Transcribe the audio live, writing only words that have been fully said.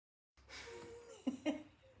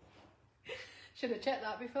Should have checked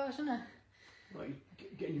that before, shouldn't I? Well, you're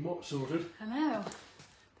getting your mop sorted. I know.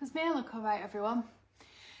 Does my hair look alright, everyone?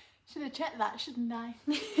 Should have checked that, shouldn't I?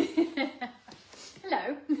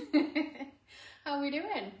 Hello. How are we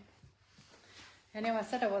doing? I know I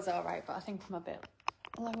said I was alright, but I think I'm a bit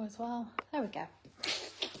low as well. There we go.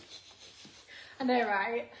 I know,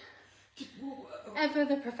 right? Ever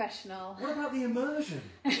the professional. What about the immersion?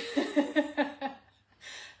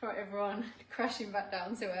 Right, everyone, crashing back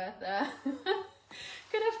down to earth there.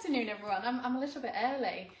 Good afternoon, everyone. I'm a little bit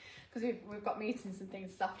early because we've got meetings and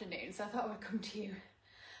things this afternoon, so I thought I would come to you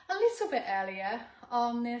a little bit earlier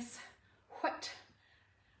on this wet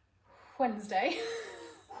Wednesday.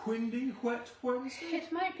 Windy, wet Wednesday?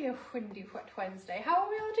 It might be a windy, wet Wednesday. How are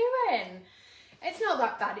we all doing? It's not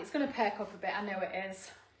that bad. It's going to perk up a bit. I know it is.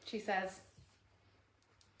 She says.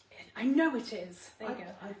 I know it is. There you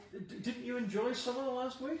go. Didn't you enjoy summer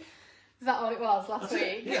last week? Is that all it was last week?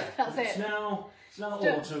 It, yeah. That's it. It's now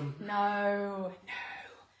autumn. No.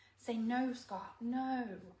 Say no, Scott. No.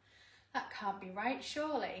 That can't be right,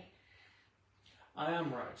 surely. I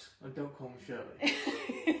am right. Don't call me Shirley.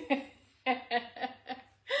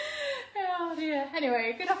 Oh dear.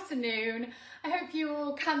 Anyway, good afternoon. I hope you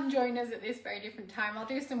all can join us at this very different time. I'll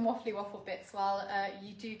do some waffly waffle bits while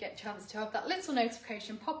you do get a chance to have that little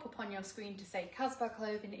notification pop up on your screen to say Kasbah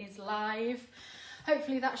clothing is live.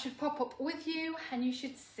 Hopefully that should pop up with you and you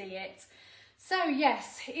should see it. So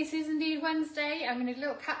yes, it is indeed Wednesday. I'm going to do a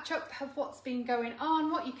little catch up of what's been going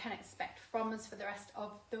on, what you can expect from us for the rest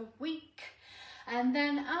of the week. And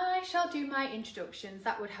then I shall do my introductions.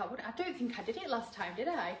 That would help. I don't think I did it last time, did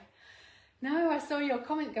I? No, I saw your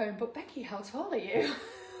comment going, but Becky, how tall are you?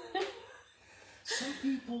 Some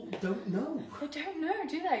people don't know. They don't know,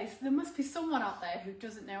 do they? So there must be someone out there who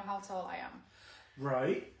doesn't know how tall I am.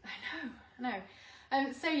 Right. I know.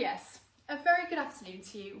 So yes, a very good afternoon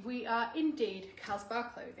to you. We are indeed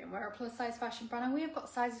Kasbah Clothing. We're a plus size fashion brand and we have got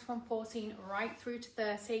sizes from 14 right through to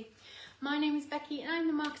 30. My name is Becky and I'm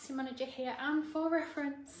the marketing manager here, and for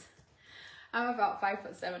reference, I'm about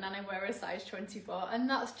 5'7" and I wear a size 24, and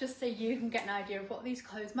that's just so you can get an idea of what these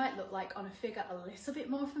clothes might look like on a figure a little bit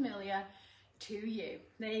more familiar to you.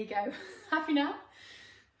 There you go. Happy now?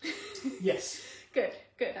 Yes. Good,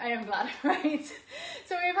 I am glad, right?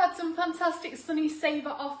 So we've had some fantastic Sunny Saver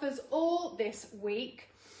offers all this week.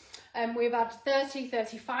 We've had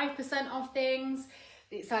 30-35% off things.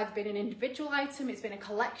 It's either been an individual item, it's been a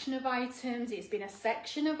collection of items, it's been a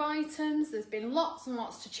section of items. There's been lots and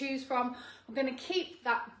lots to choose from. We're going to keep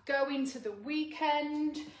that going to the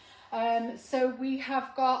weekend. So we've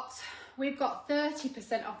got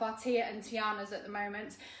 30% off our Tia and Tianas at the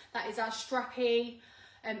moment. That is our strappy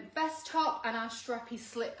vest top and our strappy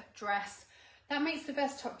slip dress. That makes the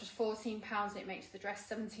vest top just £14 and it makes the dress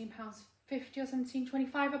 £17.50 or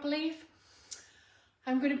 £17.25, I believe.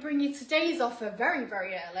 I'm going to bring you today's offer very,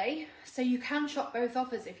 very early, so you can shop both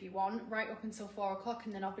offers if you want, right up until 4 o'clock,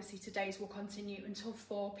 and then obviously today's will continue until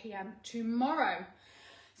 4 PM tomorrow.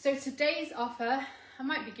 So today's offer, I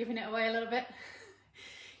might be giving it away a little bit,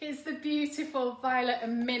 it's the beautiful violet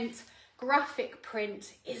and mint graphic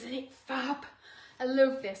print. Isn't it fab? I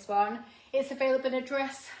love this one. It's available in a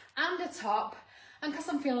dress and a top, and because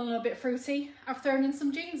I'm feeling a little bit fruity, I've thrown in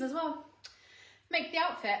some jeans as well. Make the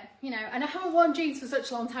outfit, you know, and I haven't worn jeans for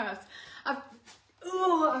such a long time.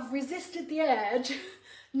 I've resisted the urge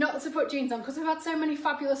not to put jeans on because we've had so many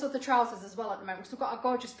fabulous other trousers as well at the moment. So we've got our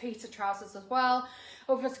gorgeous Peter trousers as well.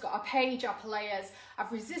 We've also got our Paige, our Palays.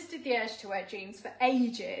 I've resisted the urge to wear jeans for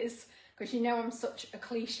ages because you know I'm such a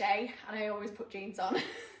cliche and I always put jeans on.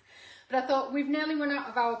 But I thought we've nearly run out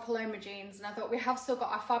of our Paloma jeans, and I thought we have still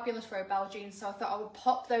got our fabulous Robel jeans, so I thought I would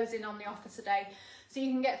pop those in on the offer today. So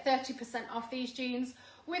you can get 30% off these jeans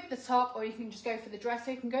with the top, or you can just go for the dress,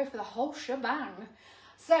 or you can go for the whole shebang.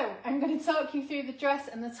 So I'm going to talk you through the dress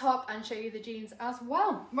and the top and show you the jeans as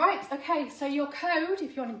well. Right, okay, so your code,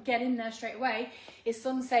 if you want to get in there straight away, is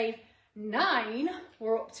SUNSAVE9.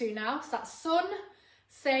 We're up to now, so that's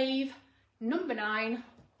SUNSAVE9,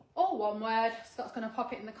 all one word. Scott's going to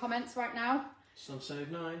pop it in the comments right now.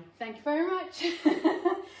 SUNSAVE9. Thank you very much.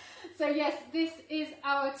 So yes, this is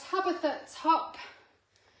our Tabitha top.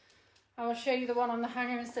 I will show you the one on the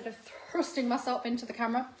hanger instead of thrusting myself into the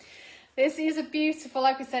camera. This is a beautiful,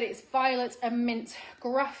 like we said, it's violet and mint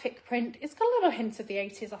graphic print. It's got a little hint of the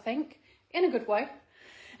 80s, I think, in a good way.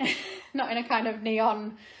 Not in a kind of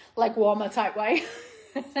neon, leg warmer type way.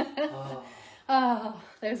 Oh,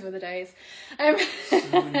 those were the days.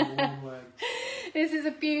 This is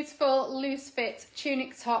a beautiful loose fit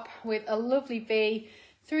tunic top with a lovely V,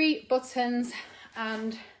 3 buttons,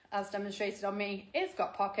 and as demonstrated on me, it's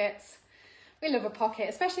got pockets. We love a pocket,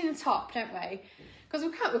 especially in the top, don't we? Because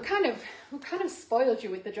we've kind of spoiled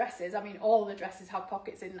you with the dresses. I mean, all the dresses have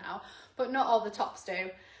pockets in now, but not all the tops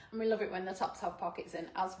do. And we love it when the tops have pockets in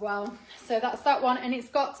as well. So that's that one. And it's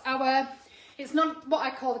got our, it's not what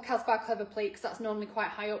I call the Kasbah clever pleat, because that's normally quite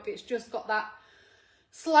high up. It's just got that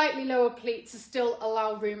slightly lower pleat to still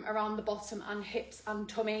allow room around the bottom and hips and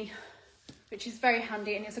tummy, which is very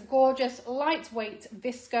handy. And it's a gorgeous lightweight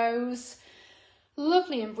viscose,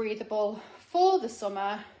 lovely and breathable for the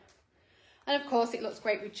summer. And of course it looks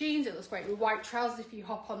great with jeans, it looks great with white trousers. If you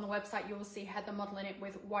hop on the website, you will see Heather modelling it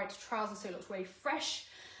with white trousers, so it looks really fresh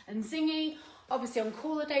and zingy. Obviously on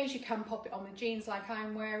cooler days you can pop it on with jeans like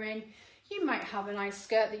I'm wearing. You might have a nice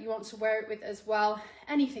skirt that you want to wear it with as well.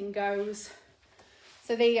 Anything goes.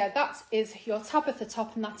 So there you go, that is your Tabitha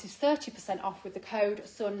top, and that is 30% off with the code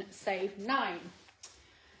SUNSAVE9.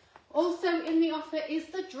 Also in the offer is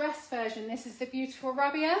the dress version. This is the beautiful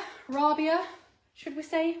Rabia, should we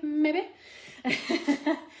say, maybe?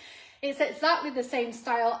 It's exactly the same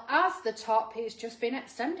style as the top. It's just been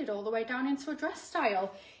extended all the way down into a dress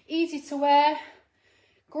style. Easy to wear,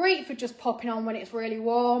 great for just popping on when it's really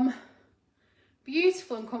warm.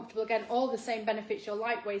 Beautiful and comfortable. Again, all the same benefits. Your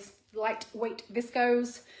lightweight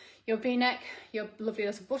viscose, your v-neck, your lovely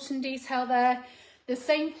little button detail there. The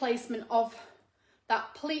same placement of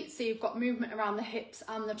that pleat, so you've got movement around the hips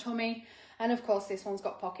and the tummy. And of course, this one's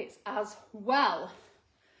got pockets as well.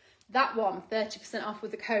 That one, 30% off with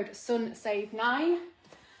the code SUNSAVE9.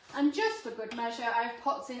 And just for good measure, I've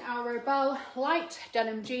popped in our Robel light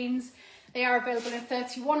denim jeans. They are available in a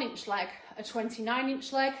 31-inch leg, a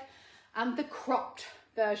 29-inch leg, and the cropped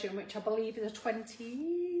version, which I believe is a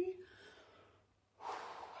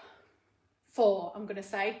 24, I'm going to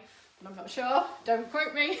say, but I'm not sure. Don't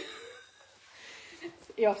quote me.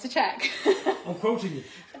 You have to check. I'm quoting you.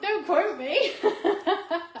 Don't quote me.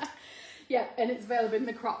 Yeah, and it's available in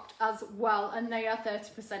the cropped as well, and they are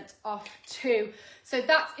 30% off too. So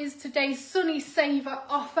that is today's Sunny Saver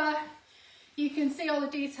offer. You can see all the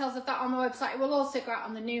details of that on the website. It will also go out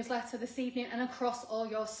on the newsletter this evening and across all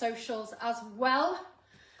your socials as well.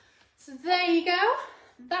 So there you go.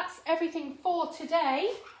 That's everything for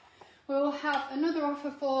today. We'll have another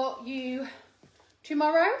offer for you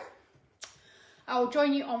tomorrow. I'll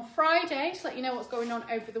join you on Friday to let you know what's going on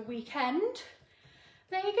over the weekend.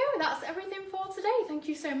 There you go, that's everything for today. Thank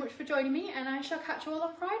you so much for joining me, and I shall catch you all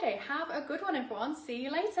on Friday. Have a good one, everyone. See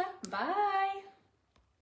you later. Bye.